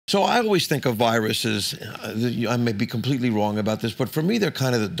So I always think of viruses, I may be completely wrong about this, but for me they're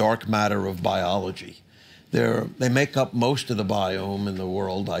kind of the dark matter of biology. They make up most of the biome in the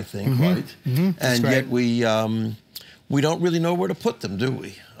world, I think, right? And yet we don't really know where to put them, do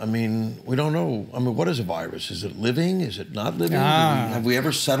we? I mean, we don't know. I mean, what is a virus? Is it living? Is it not living? Have we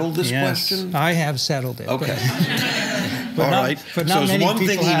ever settled this question? I have settled it. Okay. All right. But so not there's many one thing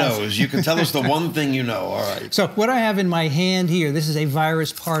people he have. knows. You can tell us the one thing you know. All right. So what I have in my hand here, this is a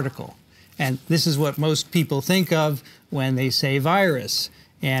virus particle. And this is what most people think of when they say virus.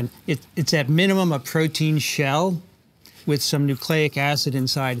 And it's at minimum a protein shell with some nucleic acid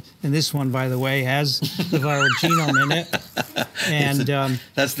inside. And this one, by the way, has the viral genome in it. And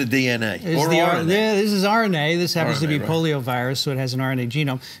that's the DNA. Or RNA. This is RNA. This happens to be poliovirus, so it has an RNA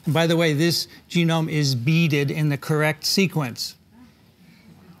genome. And by the way, this genome is beaded in the correct sequence.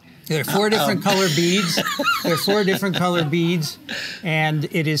 There are 4 different color beads. There are 4 different color beads, and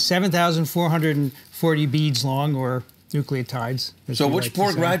it is 7,440 beads long, or nucleotides. So which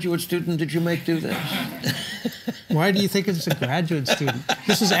poor graduate student did you make do this? Why do you think it's a graduate student?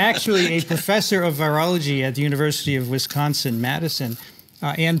 This is actually a professor of virology at the University of Wisconsin-Madison,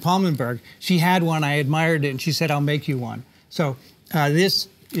 Ann Palmenberg. She had one, I admired it, and she said, I'll make you one. So this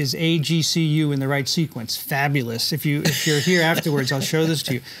is AGCU in the right sequence. Fabulous. If you're here afterwards, I'll show this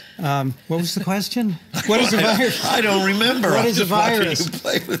to you. What was the question? What is a virus? I don't remember. What is a virus?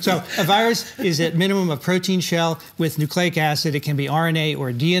 So a virus is at minimum a protein shell with nucleic acid. It can be RNA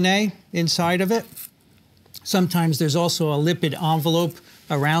or DNA inside of it. Sometimes there's also a lipid envelope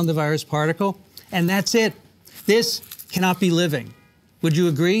around the virus particle, and that's it. This cannot be living. Would you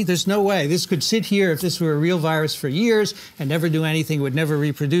agree? There's no way. This could sit here if this were a real virus for years and never do anything. It would never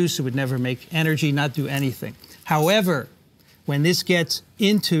reproduce. It would never make energy, not do anything. However, when this gets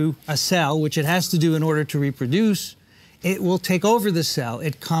into a cell, which it has to do in order to reproduce, it will take over the cell.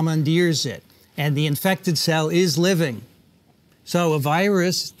 It commandeers it. And the infected cell is living. So a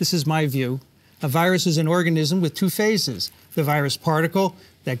virus, this is my view, a virus is an organism with 2 phases. The virus particle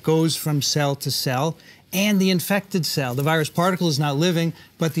that goes from cell to cell, and the infected cell. The virus particle is not living,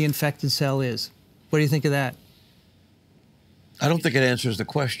 but the infected cell is. What do you think of that? I don't think it answers the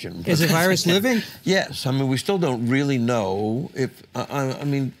question. Is a virus living? Yes. I mean, we still don't really know if, I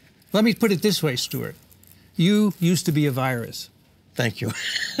mean... Let me put it this way, Stuart. You used to be a virus. Thank you.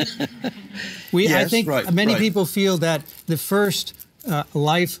 I think many people feel that the first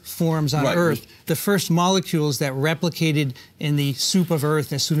life forms on Earth, the first molecules that replicated in the soup of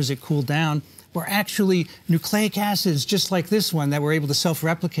Earth as soon as it cooled down, were actually nucleic acids, just like this one, that were able to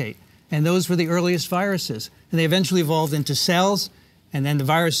self-replicate. And those were the earliest viruses. And they eventually evolved into cells, and then the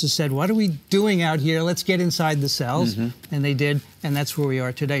viruses said, what are we doing out here? Let's get inside the cells. And they did, and that's where we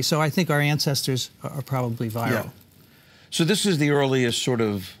are today. So I think our ancestors are probably viral. Yeah. So this is the earliest sort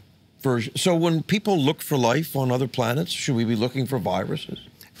of version. So when people look for life on other planets, should we be looking for viruses?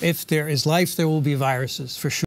 If there is life, there will be viruses, for sure.